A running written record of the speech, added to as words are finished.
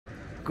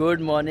Good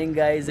morning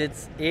guys,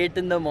 it's 8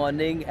 in the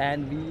morning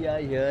and we are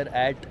here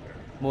at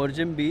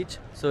Morjim Beach.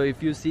 So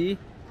if you see,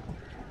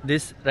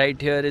 this right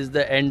here is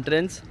the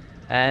entrance,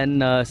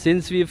 and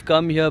since we've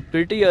come here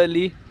pretty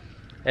early,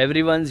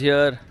 everyone's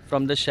here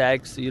from the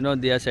shacks. You know,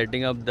 they are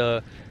setting up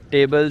the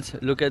tables.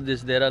 Look at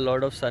this, there are a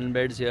lot of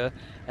sunbeds here,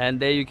 and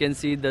there you can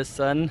see the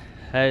sun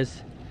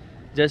has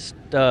just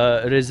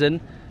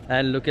risen.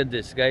 And look at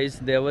this guys,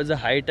 there was a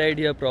high tide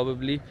here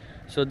probably,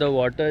 so the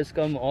water has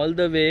come all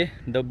the way,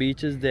 the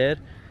beach is there.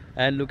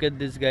 And look at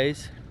this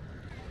guys.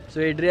 So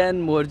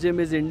Adrian,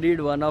 Morjim is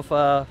indeed one of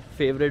our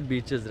favorite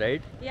beaches,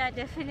 right? Yeah,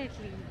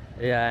 definitely.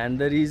 Yeah, and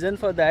the reason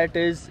for that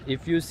is,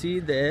 if you see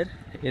there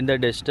in the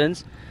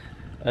distance,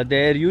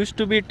 there used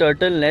to be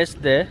turtle nests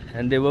there,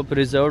 and they were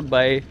preserved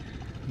by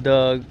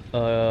the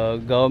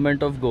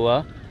government of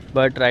Goa.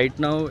 But right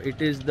now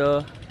it is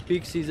the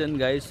peak season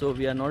guys, so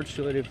we are not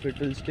sure if it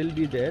will still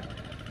be there.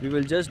 We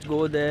will just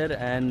go there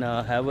and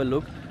have a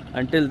look.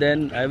 Until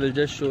then I will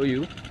just show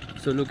you.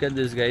 So look at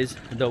this guys,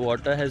 the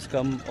water has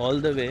come all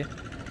the way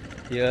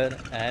here,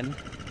 and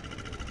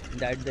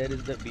that there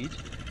is the beach.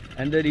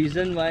 And the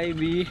reason why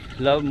we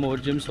love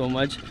Morjim so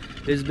much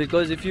is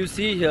because if you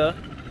see here,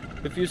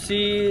 if you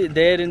see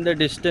there in the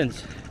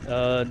distance,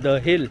 the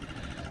hill,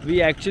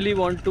 we actually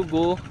want to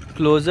go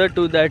closer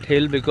to that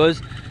hill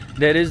because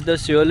there is the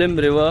serene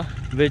river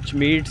which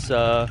meets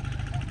the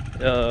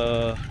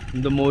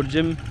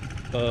Morjim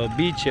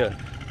beach here.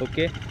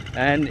 Okay,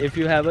 and if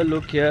you have a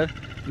look here,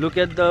 look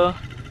at the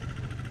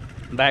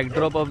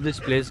backdrop of this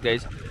place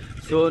guys.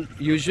 So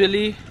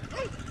usually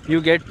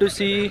you get to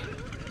see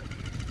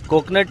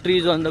coconut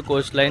trees on the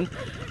coastline,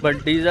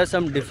 but these are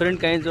some different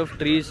kinds of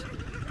trees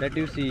that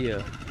you see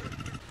here.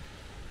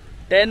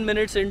 10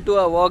 minutes into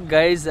our walk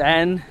guys,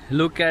 and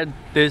look at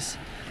this,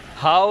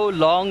 how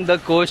long the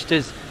coast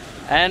is.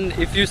 And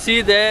if you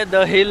see there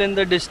the hill in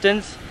the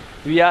distance,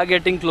 we are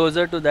getting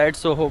closer to that.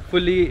 So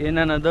hopefully in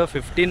another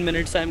 15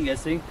 minutes I'm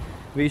guessing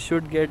we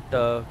should get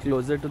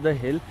closer to the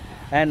hill.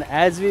 And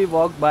as we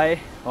walk by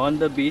on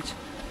the beach,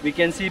 we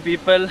can see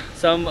people,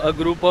 a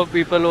group of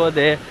people over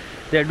there,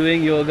 they're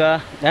doing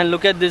yoga. And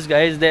look at this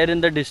guys, there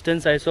in the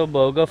distance I saw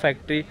burger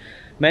factory,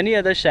 many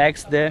other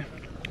shacks there.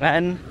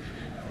 And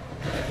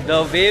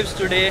the waves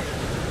today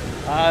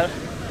are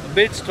a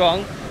bit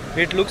strong,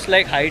 it looks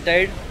like high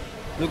tide.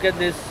 Look at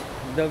this,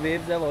 the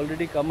waves have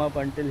already come up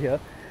until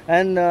here.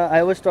 And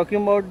I was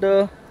talking about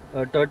the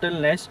turtle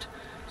nest.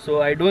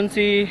 So I don't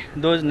see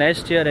those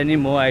nests here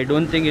anymore. I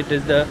don't think it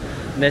is the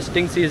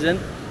nesting season.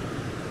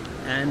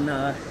 And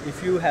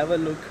if you have a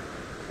look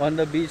on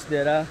the beach,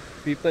 there are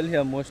people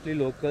here, mostly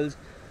locals,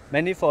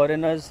 many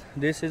foreigners.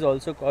 This is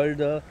also called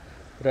the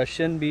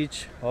Russian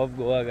beach of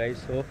Goa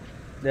guys. So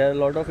there are a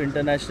lot of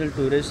international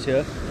tourists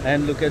here.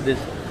 And look at this,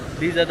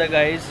 these are the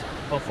guys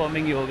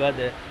performing yoga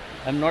there.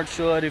 I'm not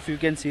sure if you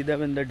can see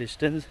them in the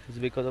distance, it's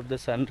because of the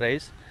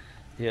sunrise.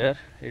 Here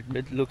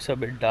it looks a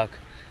bit dark.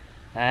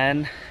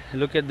 And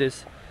look at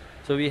this,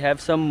 so we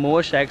have some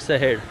more shacks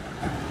ahead.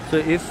 So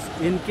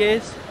if in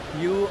case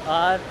you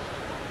are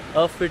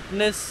a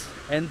fitness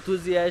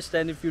enthusiast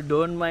and if you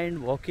don't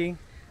mind walking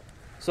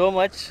so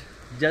much,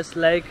 just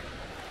like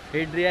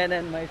Adrian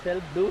and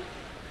myself do.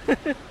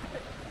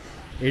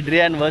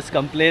 Adrian was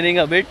complaining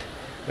a bit,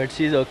 but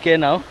she's okay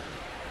now.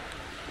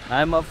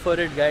 I'm up for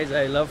it guys,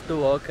 I love to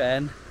walk,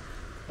 and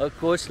a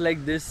coast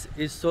like this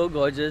is so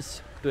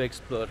gorgeous to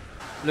explore.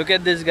 Look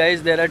at this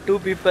guys, there are two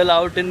people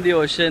out in the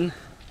ocean,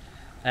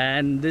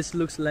 and this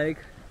looks like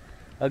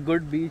a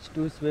good beach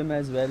to swim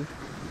as well.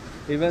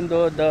 Even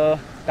though the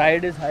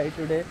tide is high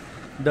today,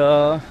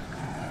 the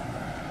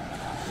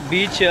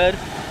beach here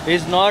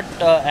is not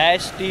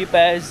as steep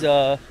as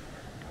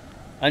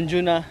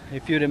Anjuna.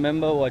 If you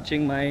remember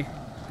watching my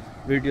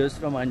videos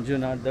from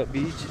Anjuna, the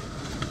beach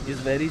is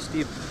very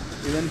steep.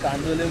 Even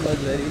Kandolim was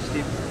very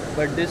steep,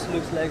 but this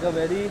looks like a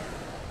very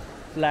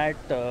flat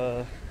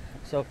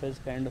surface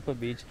kind of a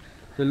beach.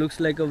 So looks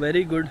like a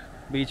very good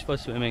beach for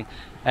swimming.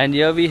 And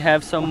here we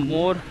have some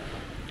more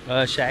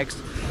shacks,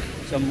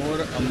 some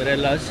more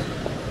umbrellas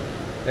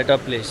that are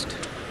placed.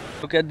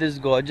 Look at this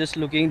gorgeous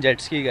looking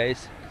jet ski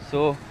guys.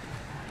 So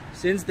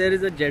since there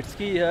is a jet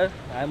ski here,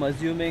 I'm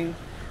assuming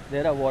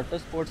there are water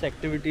sports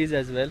activities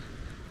as well.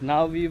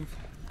 Now we've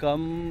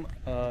come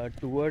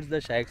towards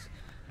the shacks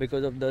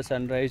because of the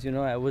sunrise. You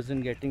know, I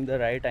wasn't getting the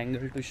right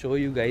angle to show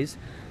you guys.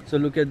 So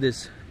look at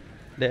this,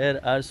 there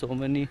are so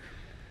many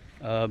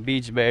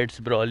beach beds,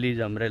 brollies,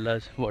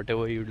 umbrellas,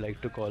 whatever you'd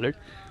like to call it.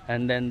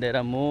 And then there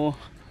are more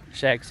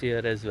shacks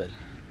here as well.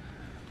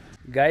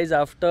 Guys,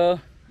 after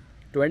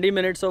 20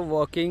 minutes of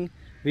walking,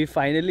 we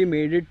finally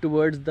made it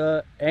towards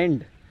the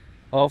end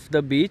of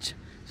the beach.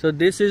 So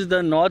this is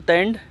the north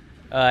end.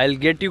 I'll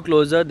get you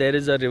closer. There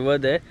is a river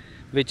there,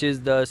 which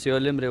is the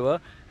Seolim river.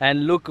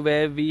 And look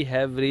where we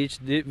have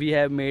reached. We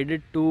have made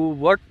it to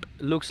what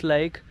looks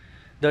like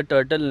the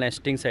turtle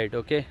nesting site.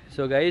 Okay,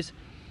 so guys,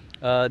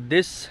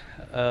 this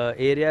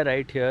area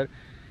right here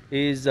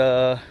is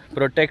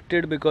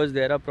protected because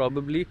there are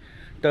probably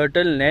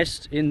turtle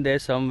nests in there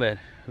somewhere.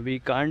 We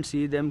can't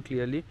see them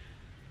clearly,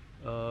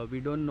 We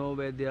don't know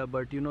where they are,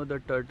 but you know, the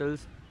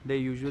turtles, they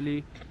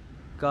usually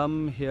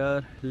come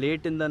here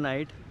late in the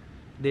night.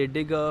 They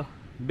dig a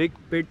big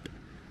pit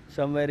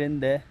somewhere in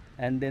there,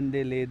 and then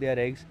they lay their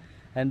eggs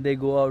and they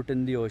go out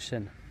in the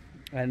ocean.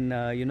 And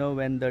you know,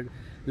 when the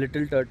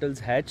little turtles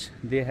hatch,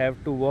 they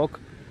have to walk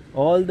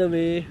all the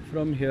way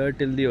from here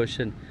till the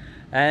ocean.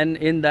 And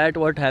in that,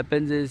 what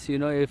happens is, you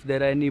know, if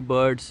there are any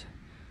birds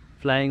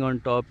flying on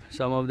top,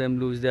 some of them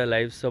lose their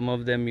lives, some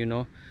of them, you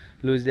know,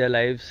 lose their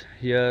lives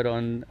here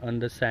on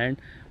the sand,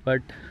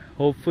 but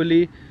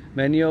hopefully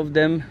many of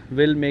them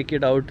will make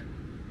it out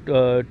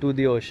to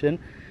the ocean.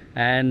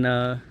 And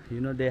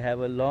you know, they have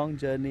a long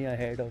journey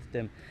ahead of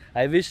them.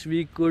 I wish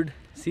we could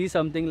see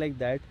something like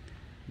that,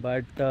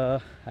 but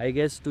I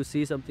guess to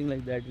see something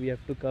like that, we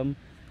have to come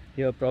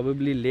here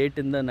probably late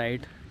in the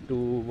night to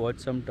watch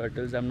some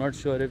turtles. I'm not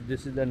sure if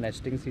this is the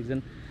nesting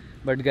season,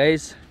 but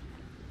guys,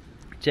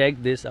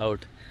 check this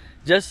out.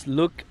 Just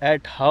look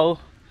at how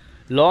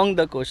long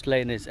the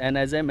coastline is. And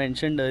as I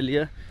mentioned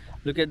earlier,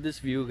 look at this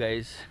view,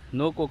 guys.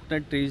 No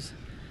coconut trees,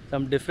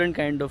 some different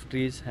kind of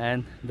trees,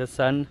 and the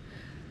sun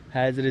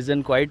has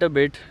risen quite a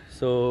bit,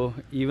 so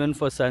even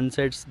for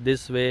sunsets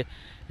this way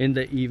in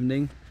the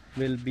evening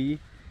will be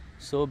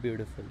so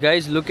beautiful.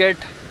 Guys, look at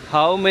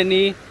how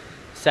many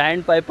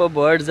sandpiper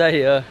birds are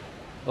here.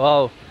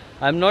 Wow,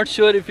 I'm not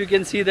sure if you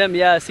can see them.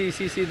 Yeah, see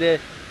there,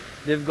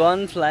 they've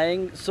gone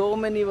flying. So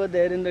many were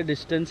there in the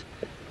distance,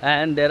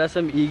 and there are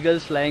some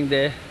eagles flying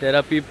there. There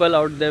are people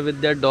out there with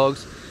their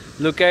dogs.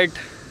 Look at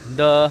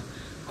the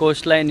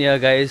coastline here,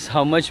 guys,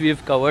 how much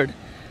we've covered.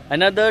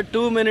 Another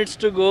 2 minutes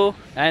to go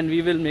and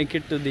we will make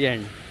it to the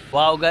end.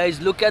 Wow, guys,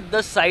 look at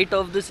the sight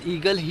of this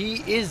eagle. He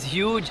is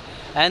huge,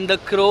 and the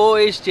crow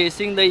is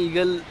chasing the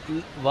eagle.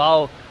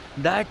 Wow,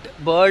 that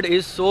bird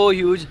is so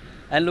huge.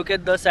 And look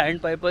at the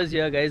sandpipers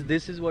here, guys.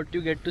 This is what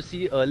you get to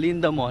see early in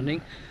the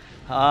morning.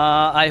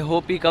 I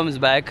hope he comes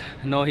back.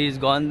 No, he's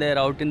gone there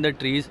out in the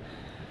trees.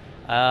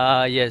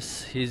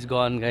 Yes, he's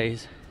gone,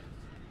 guys.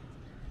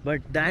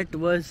 But that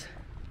was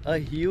a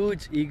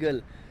huge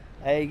eagle.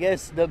 I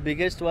guess the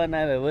biggest one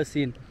I've ever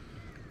seen.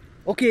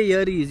 Okay,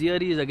 here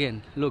he is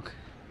again. Look,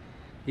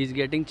 he's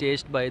getting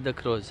chased by the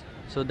crows.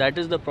 So that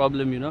is the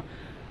problem, you know.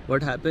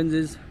 What happens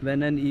is,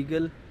 when an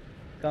eagle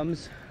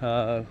comes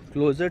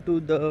closer to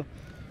the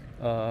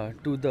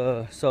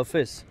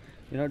surface,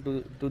 you know,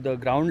 to the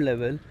ground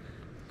level,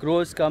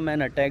 crows come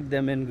and attack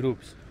them in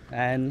groups.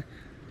 And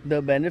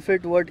the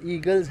benefit what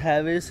eagles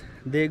have is,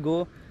 they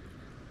go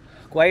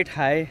quite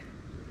high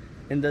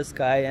in the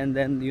sky, and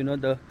then, you know,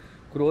 the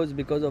crows,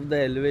 because of the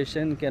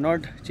elevation,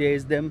 cannot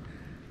chase them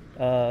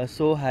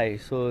so high.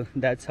 So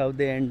that's how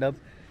they end up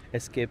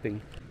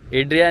escaping.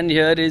 Adrian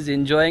here is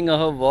enjoying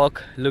her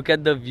walk. Look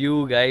at the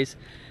view, guys.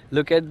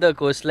 Look at the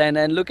coastline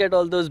and look at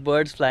all those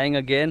birds flying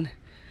again.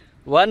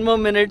 1 more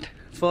minute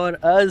for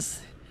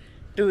us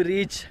to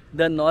reach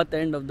the north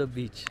end of the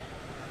beach.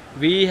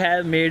 We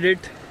have made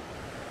it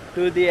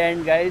to the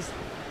end, guys,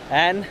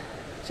 and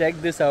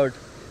check this out.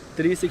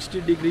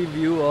 360-degree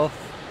view of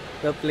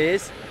the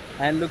place.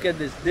 And look at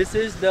this. This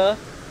is the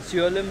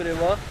Serene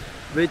river,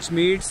 which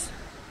meets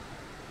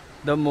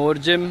the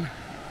Morjim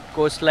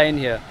coastline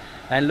here.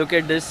 And look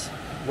at this.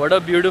 What a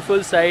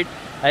beautiful sight.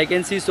 I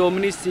can see so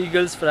many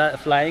seagulls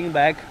flying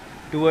back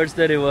towards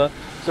the river.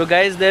 So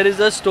guys, there is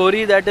a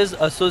story that is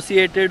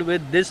associated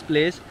with this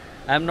place.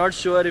 I'm not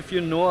sure if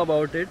you know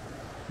about it,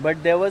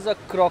 but there was a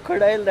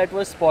crocodile that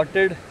was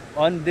spotted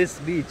on this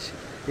beach.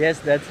 Yes,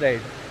 that's right.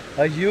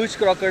 A huge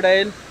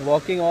crocodile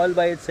walking all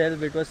by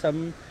itself. It was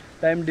some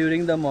time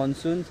during the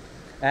monsoons,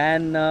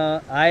 and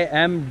I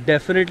am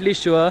definitely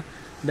sure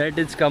that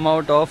it's come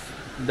out of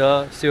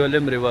the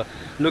Serene river.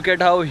 Look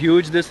at how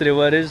huge this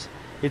river is.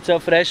 It's a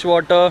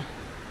freshwater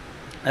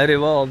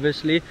river,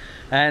 obviously,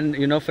 and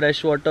you know,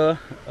 freshwater,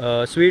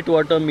 sweet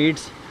water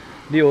meets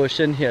the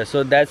ocean here.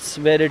 So that's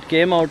where it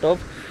came out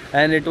of,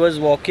 and it was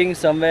walking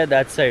somewhere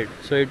that side.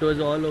 So it was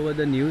all over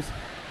the news.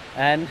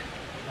 And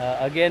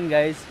again,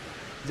 guys,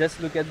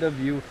 just look at the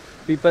view.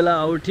 People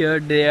are out here,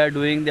 they are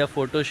doing their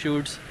photo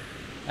shoots,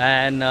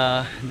 and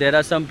there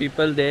are some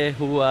people there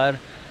who are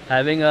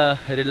having a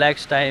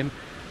relaxed time.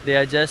 They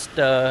are just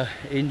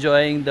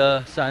enjoying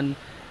the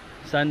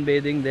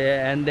sunbathing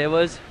there, and there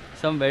was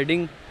some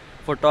wedding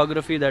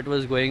photography that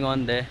was going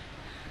on there.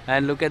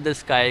 And look at the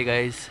sky,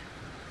 guys.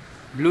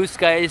 Blue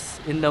skies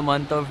in the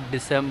month of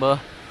December.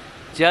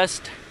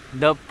 Just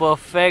the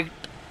perfect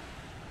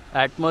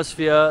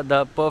atmosphere,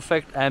 the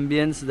perfect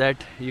ambience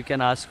that you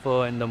can ask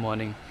for in the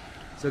morning.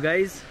 So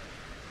guys,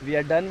 we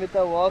are done with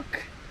our walk.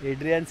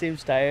 Adrian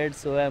seems tired,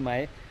 so am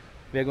I.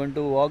 We are going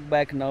to walk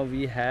back now.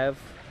 We have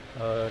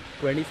a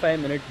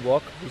 25-minute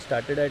walk. We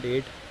started at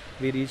 8.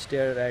 We reached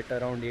here at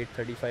around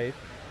 8:35.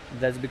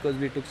 That's because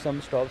we took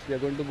some stops. We are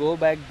going to go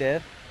back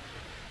there,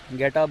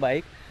 get our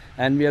bike,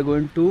 and we are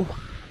going to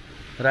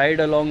ride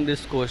along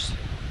this coast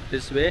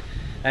this way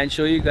and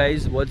show you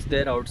guys what's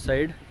there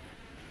outside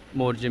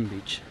Morjim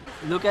Beach.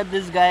 Look at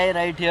this guy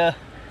right here.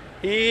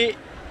 He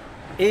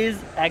is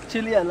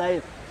actually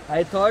alive.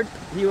 I thought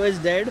he was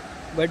dead,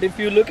 but if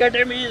you look at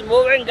him, he is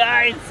moving,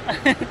 guys.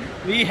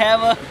 We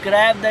have a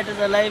crab that is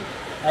alive.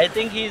 I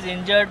think he's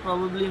injured,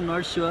 probably,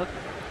 not sure.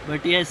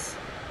 But yes,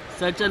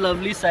 such a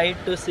lovely sight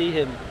to see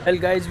him. Well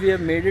guys, we have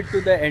made it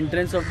to the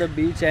entrance of the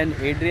beach and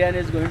Adrian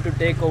is going to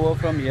take over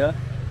from here.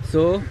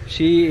 So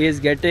she is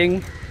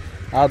getting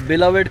our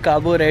beloved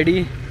Cabo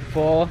ready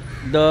for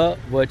the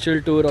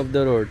virtual tour of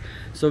the road.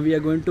 So we are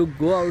going to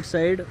go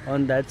outside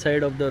on that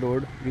side of the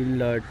road.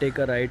 We'll take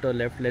a right or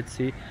left. Let's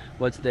see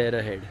what's there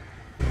ahead.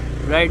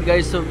 Right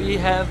guys, so we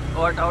have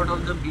got out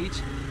of the beach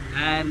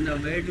and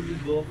where do we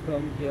go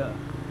from here?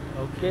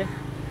 Okay,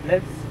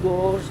 let's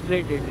go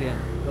straight, Adrian.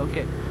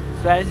 Okay,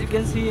 so as you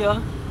can see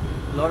here,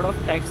 a lot of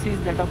taxis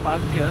that are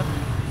parked here.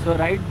 So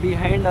right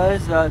behind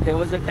us there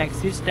was a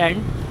taxi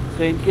stand.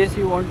 So in case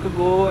you want to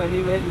go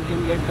anywhere, you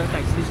can get the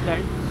taxi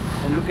stand.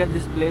 And look at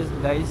this place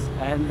guys,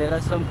 and there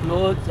are some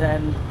clothes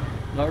and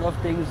lot of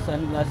things,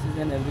 sunglasses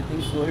and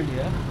everything sold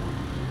here.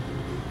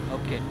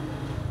 Okay,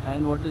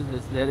 and what is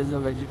this? There is a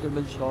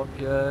vegetable shop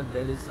here.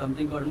 There is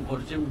something called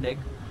Morjim Deck.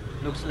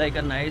 Looks like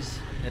a nice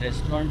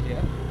restaurant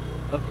here.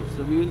 Okay,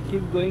 so we will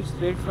keep going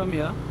straight from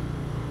here.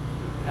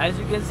 As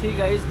you can see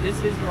guys,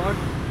 this is not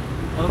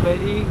a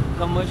very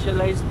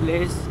commercialized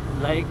place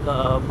like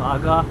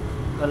Bhaga,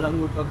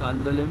 Kalangut or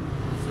Kandolim.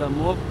 It's a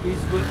more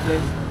peaceful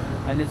place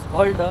and it's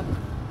called a...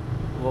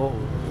 Whoa,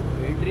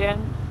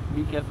 Adrian,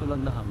 be careful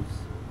on the humps.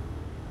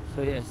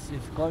 So yes,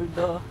 it's called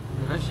the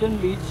Russian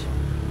beach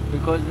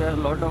because there are a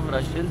lot of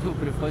Russians who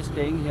prefer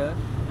staying here.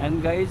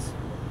 And guys,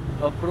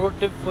 a pro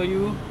tip for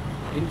you,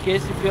 in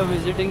case if you are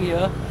visiting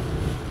here,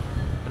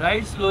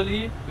 ride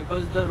slowly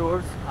because the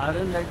roads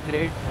aren't that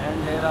great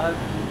and there are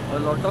a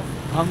lot of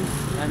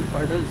humps and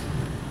puddles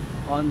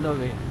on the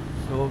way.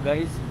 So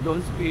guys,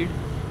 don't speed.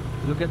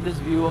 Look at this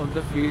view of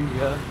the field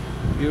here.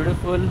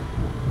 Beautiful.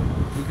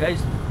 You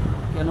guys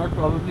cannot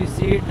probably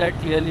see it that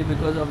clearly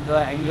because of the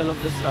angle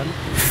of the sun.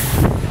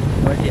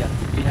 But yeah,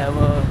 we have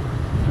a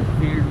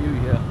field view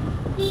here.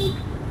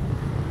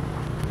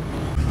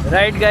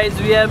 Right guys,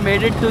 we have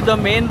made it to the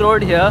main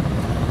road here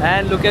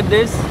and look at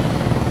this.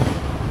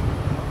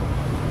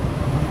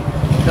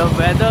 The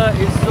weather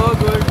is so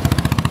good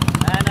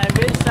and I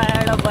wish I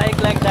had a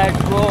bike like that.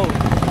 Whoa,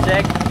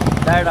 check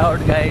that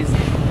out guys.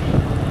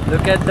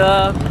 Look at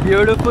the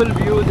beautiful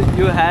view that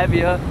you have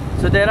here.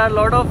 So there are a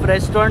lot of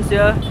restaurants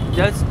here,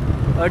 just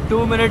a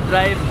 2-minute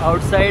drive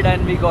outside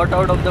and we got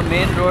out of the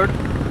main road.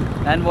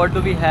 And what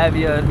do we have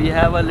here? We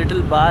have a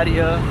little bar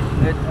here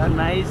with a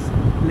nice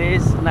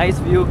place, nice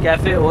view,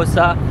 Cafe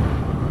Osa.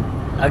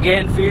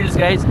 Again, fields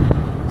guys.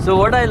 So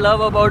what I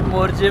love about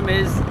Morjim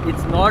is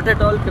it's not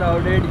at all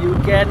crowded. You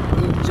can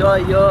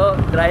enjoy your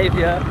drive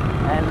here.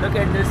 And look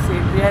at this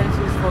Adrian,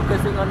 she's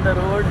focusing on the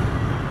road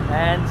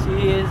and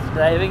she is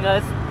driving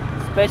us.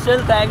 Special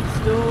thanks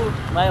to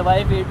my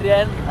wife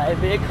Adrian. I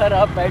wake her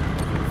up at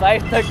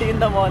 5:30 in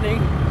the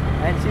morning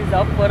and she's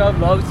up for our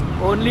vlogs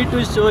only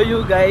to show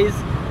you guys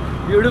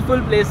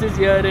beautiful places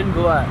here in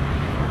Goa.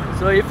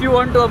 So if you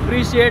want to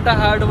appreciate our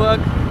hard work,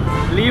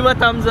 leave a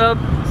thumbs up,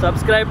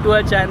 subscribe to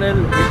our channel.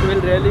 It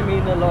will really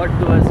mean a lot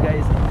to us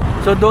guys.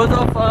 So those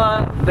of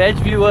our veg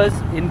viewers,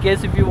 in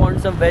case if you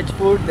want some veg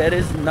food, there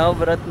is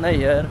Navratna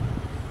here.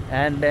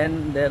 And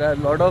then there are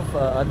a lot of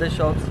other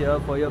shops here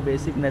for your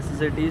basic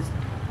necessities.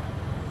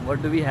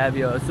 What do we have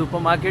here? A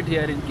supermarket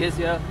here in case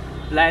you are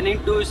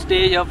planning to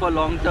stay here for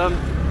long term.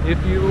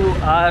 If you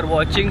are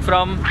watching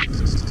from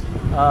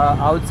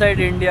outside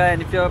India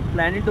and if you are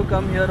planning to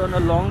come here on a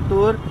long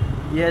tour,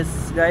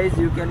 yes guys,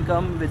 you can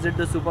come visit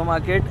the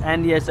supermarket.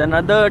 And yes,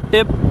 another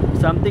tip,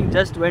 something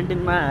just went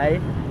in my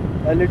eye,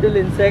 a little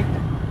insect.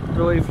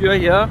 So if you are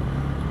here,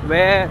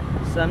 wear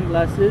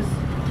sunglasses.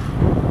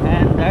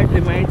 And that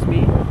reminds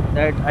me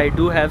that I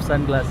do have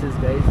sunglasses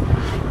guys.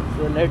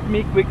 So let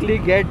me quickly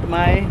get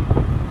my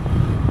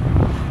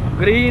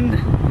green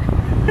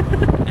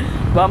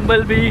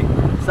bumblebee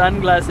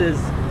sunglasses.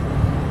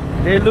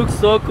 They look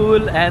so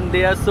cool and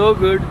they are so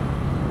good.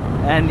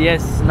 And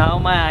yes, now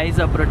my eyes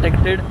are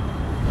protected.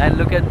 And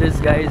look at this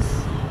guys,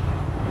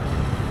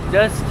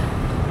 just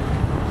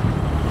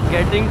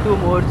getting to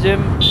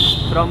Morjim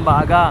from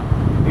Bhaga.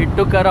 It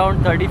took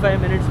around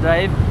 35 minutes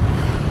drive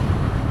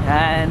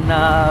and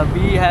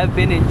we have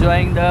been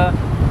enjoying the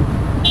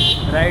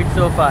ride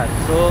so far.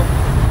 So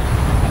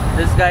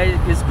this guy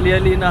is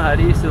clearly in a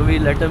hurry, so we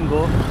let him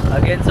go.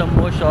 Again, some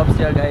more shops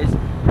here guys.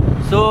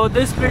 So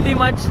this pretty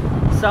much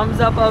sums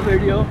up our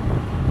video.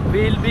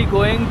 We'll be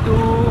going to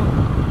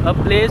a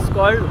place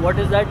called, what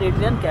is that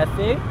Adrian?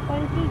 Cafe?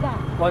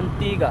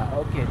 Contiga.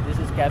 Okay, this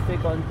is Cafe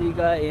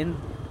Contiga in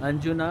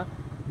Anjuna.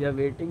 We are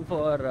waiting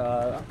for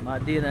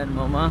Madin and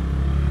Mama.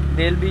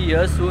 They'll be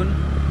here soon.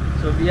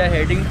 So we are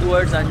heading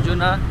towards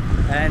Anjuna.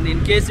 And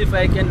in case if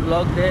I can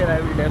vlog there,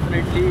 I will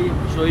definitely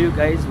show you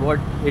guys what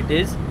it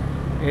is.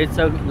 It's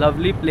a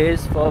lovely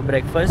place for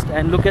breakfast.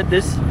 And look at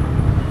this.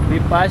 We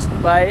passed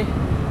by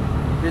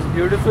this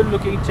beautiful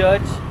looking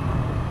church.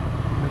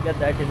 Look at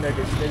that in the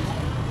distance.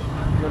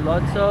 So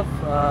lots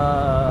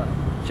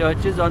of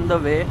churches on the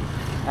way.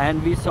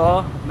 And we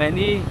saw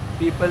many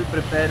people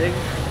preparing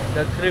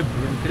the crib.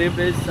 Crib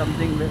is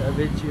something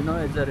which, you know,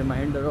 is a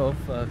reminder of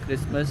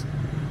Christmas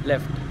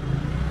left.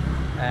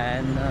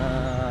 And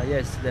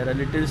yes, there are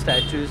little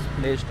statues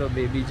placed of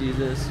baby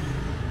Jesus,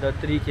 the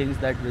three kings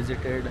that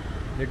visited,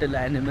 little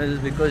animals,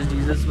 because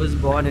Jesus was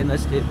born in a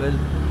stable.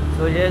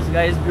 So yes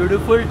guys,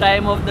 beautiful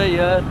time of the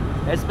year,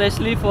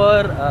 especially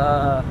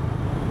for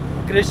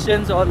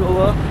Christians all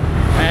over.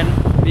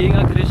 And being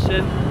a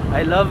Christian,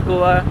 I love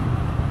Goa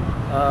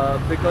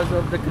because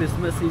of the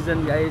Christmas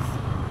season, guys.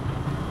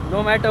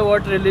 No matter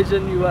what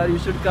religion you are, you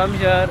should come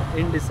here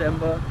in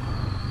December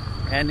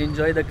and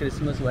enjoy the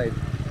Christmas vibe.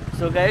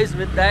 So guys,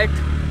 with that,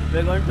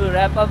 we're going to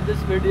wrap up this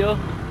video.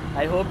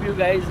 I hope you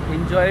guys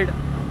enjoyed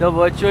the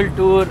virtual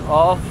tour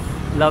of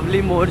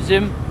lovely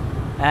Morjim,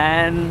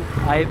 and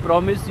I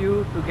promise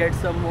you to get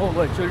some more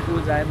virtual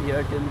tours. I am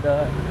here till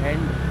the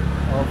end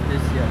of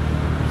this year.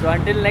 So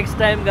until next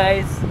time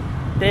guys,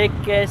 take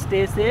care,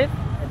 stay safe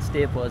and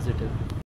stay positive.